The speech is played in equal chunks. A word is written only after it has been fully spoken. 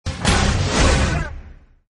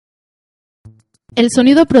El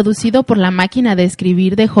sonido producido por la máquina de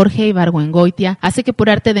escribir de Jorge Ibargüengoitia hace que por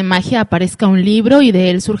arte de magia aparezca un libro y de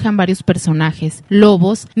él surjan varios personajes: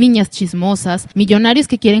 lobos, niñas chismosas, millonarios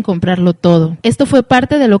que quieren comprarlo todo. Esto fue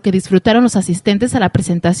parte de lo que disfrutaron los asistentes a la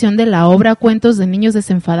presentación de la obra Cuentos de niños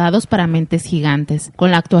desenfadados para mentes gigantes,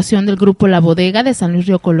 con la actuación del grupo La Bodega de San Luis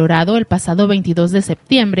Río Colorado el pasado 22 de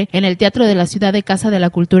septiembre en el Teatro de la Ciudad de Casa de la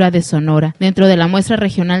Cultura de Sonora, dentro de la Muestra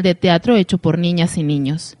Regional de Teatro hecho por niñas y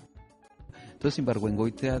niños. Entonces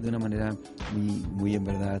Ibargüengoitia, de una manera muy en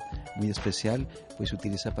verdad, muy especial, pues se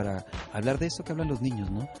utiliza para hablar de esto que hablan los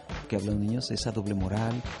niños, ¿no? Que hablan los niños, esa doble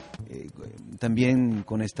moral. También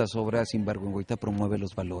con estas obras Ibargüengoitia promueve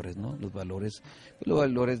los valores, ¿no? Los valores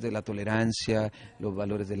de la tolerancia, los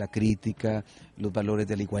valores de la crítica, los valores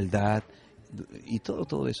de la igualdad y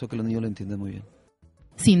todo eso que los niños lo entienden muy bien.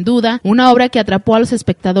 Sin duda, una obra que atrapó a los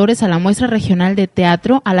espectadores a la Muestra Regional de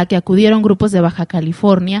Teatro, a la que acudieron grupos de Baja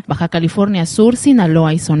California Sur,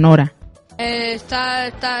 Sinaloa y Sonora.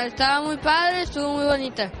 Estaba muy padre, estuvo muy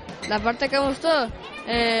bonita. La parte que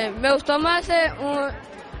me gustó más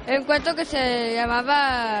un cuento que se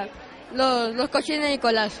llamaba Los coches de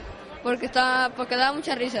Nicolás, porque daba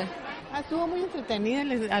mucha risa. Estuvo muy entretenida,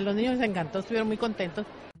 a los niños les encantó, estuvieron muy contentos.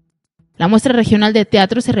 La Muestra Regional de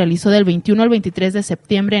Teatro se realizó del 21 al 23 de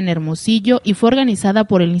septiembre en Hermosillo y fue organizada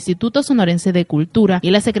por el Instituto Sonorense de Cultura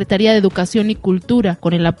y la Secretaría de Educación y Cultura,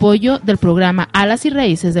 con el apoyo del programa Alas y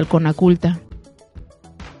Raíces del Conaculta.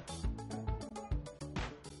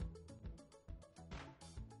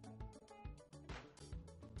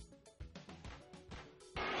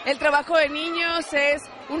 El trabajo de niños es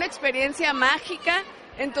una experiencia mágica,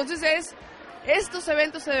 entonces estos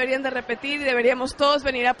eventos se deberían de repetir y deberíamos todos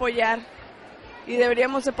venir a apoyar y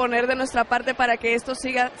deberíamos de poner de nuestra parte para que esto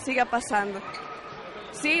siga pasando.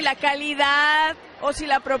 Sí, la calidad o si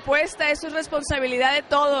la propuesta, eso es responsabilidad de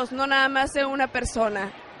todos, no nada más de una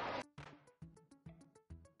persona.